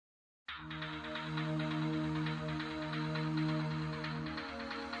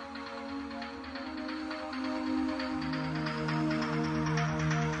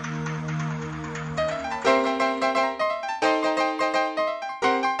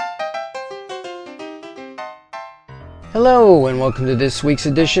Hello and welcome to this week's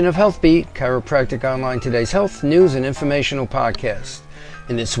edition of HealthBeat, Chiropractic Online Today's health, news, and informational podcast.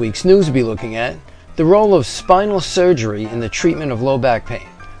 In this week's news, we'll be looking at the role of spinal surgery in the treatment of low back pain.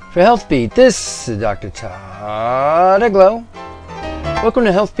 For HealthBeat, this is Dr. Todd Eglow. Welcome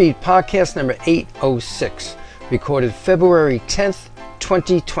to HealthBeat podcast number 806, recorded February 10th,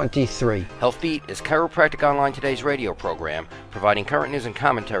 2023. HealthBeat is Chiropractic Online Today's radio program, providing current news and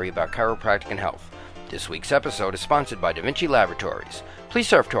commentary about chiropractic and health. This week's episode is sponsored by Da Vinci Laboratories. Please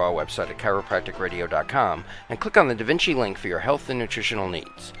surf to our website at chiropracticradio.com and click on the Da Vinci link for your health and nutritional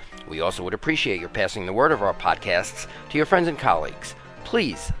needs. We also would appreciate your passing the word of our podcasts to your friends and colleagues.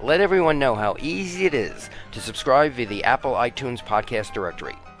 Please let everyone know how easy it is to subscribe via the Apple iTunes podcast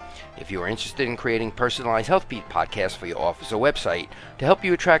directory. If you are interested in creating personalized HealthBeat podcasts for your office or website to help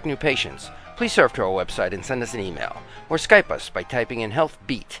you attract new patients, please surf to our website and send us an email, or Skype us by typing in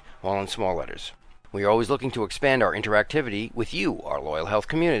HealthBeat, all in small letters. We are always looking to expand our interactivity with you, our loyal health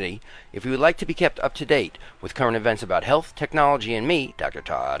community. If you would like to be kept up to date with current events about health, technology, and me, Dr.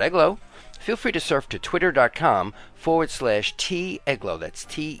 Todd Eglow, feel free to surf to twitter.com/TEglow, that's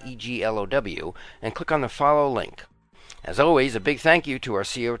TEGLOW, and click on the follow link. As always, a big thank you to our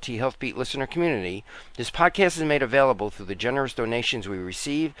COT HealthBeat listener community. This podcast is made available through the generous donations we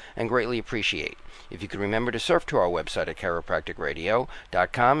receive and greatly appreciate. If you could remember to surf to our website at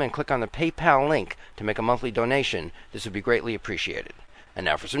chiropracticradio.com and click on the PayPal link to make a monthly donation, this would be greatly appreciated. And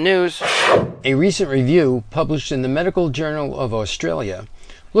now for some news. A recent review published in the Medical Journal of Australia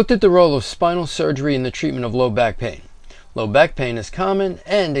looked at the role of spinal surgery in the treatment of low back pain. Low back pain is common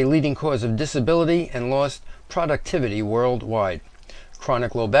and a leading cause of disability and lost productivity worldwide.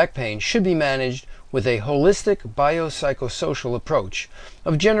 Chronic low back pain should be managed with a holistic biopsychosocial approach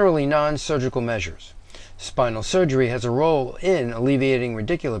of generally non-surgical measures. Spinal surgery has a role in alleviating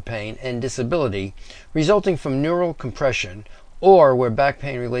radicular pain and disability resulting from neural compression or where back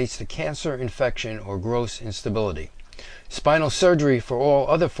pain relates to cancer, infection, or gross instability. Spinal surgery for all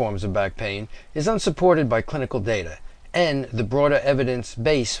other forms of back pain is unsupported by clinical data, and the broader evidence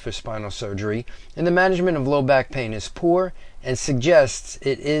base for spinal surgery in the management of low back pain is poor and suggests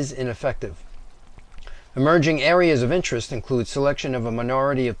it is ineffective. Emerging areas of interest include selection of a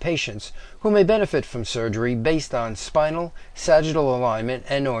minority of patients who may benefit from surgery based on spinal, sagittal alignment,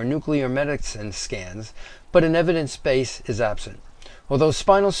 and/or nuclear medicine scans, but an evidence base is absent. Although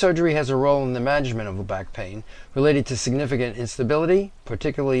spinal surgery has a role in the management of back pain related to significant instability,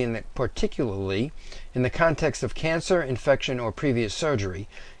 particularly in the context of cancer, infection, or previous surgery,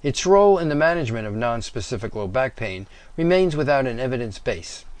 its role in the management of non-specific low back pain remains without an evidence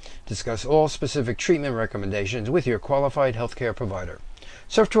base. Discuss all specific treatment recommendations with your qualified healthcare provider.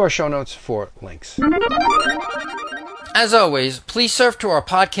 Surf to our show notes for links. As always, please surf to our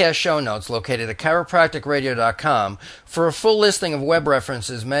podcast show notes located at chiropracticradio.com for a full listing of web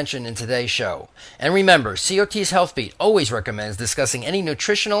references mentioned in today's show. And remember, COT's HealthBeat always recommends discussing any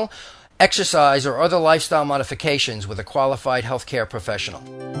nutritional, exercise, or other lifestyle modifications with a qualified healthcare professional.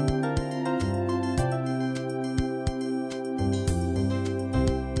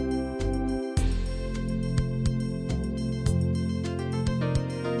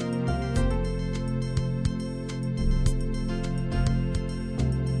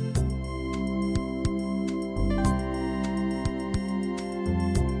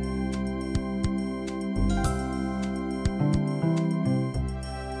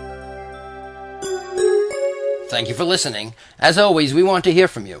 Thank you for listening. As always, we want to hear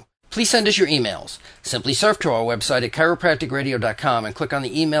from you. Please send us your emails. Simply surf to our website at chiropracticradio.com and click on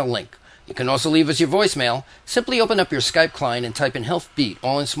the email link. You can also leave us your voicemail. Simply open up your Skype client and type in HealthBeat,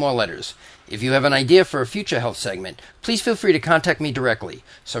 all in small letters. If you have an idea for a future health segment, please feel free to contact me directly.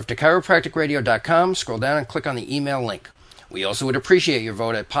 Surf to chiropracticradio.com, scroll down and click on the email link. We also would appreciate your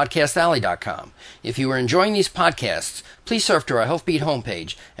vote at podcastalley.com. If you are enjoying these podcasts, please surf to our HealthBeat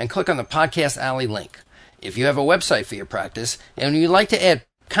homepage and click on the Podcast Alley link. If you have a website for your practice and you'd like to add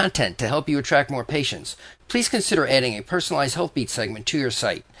content to help you attract more patients, please consider adding a personalized HealthBeat segment to your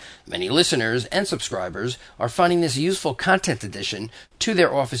site. Many listeners and subscribers are finding this useful content addition to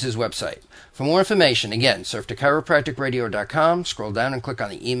their office's website. For more information, again, surf to chiropracticradio.com, scroll down and click on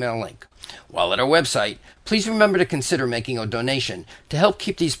the email link. While at our website, please remember to consider making a donation to help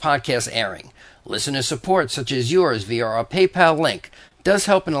keep these podcasts airing. Listener support such as yours via our PayPal link does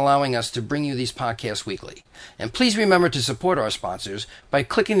help in allowing us to bring you these podcasts weekly. And please remember to support our sponsors by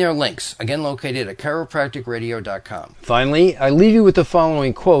clicking their links, again located at chiropracticradio.com. Finally, I leave you with the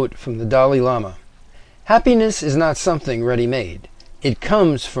following quote from the Dalai Lama. Happiness is not something ready-made. It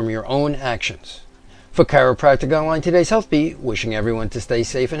comes from your own actions. For Chiropractic Online, today's Health Beat, wishing everyone to stay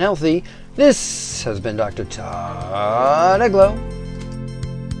safe and healthy, this has been Dr. Todd Eglow.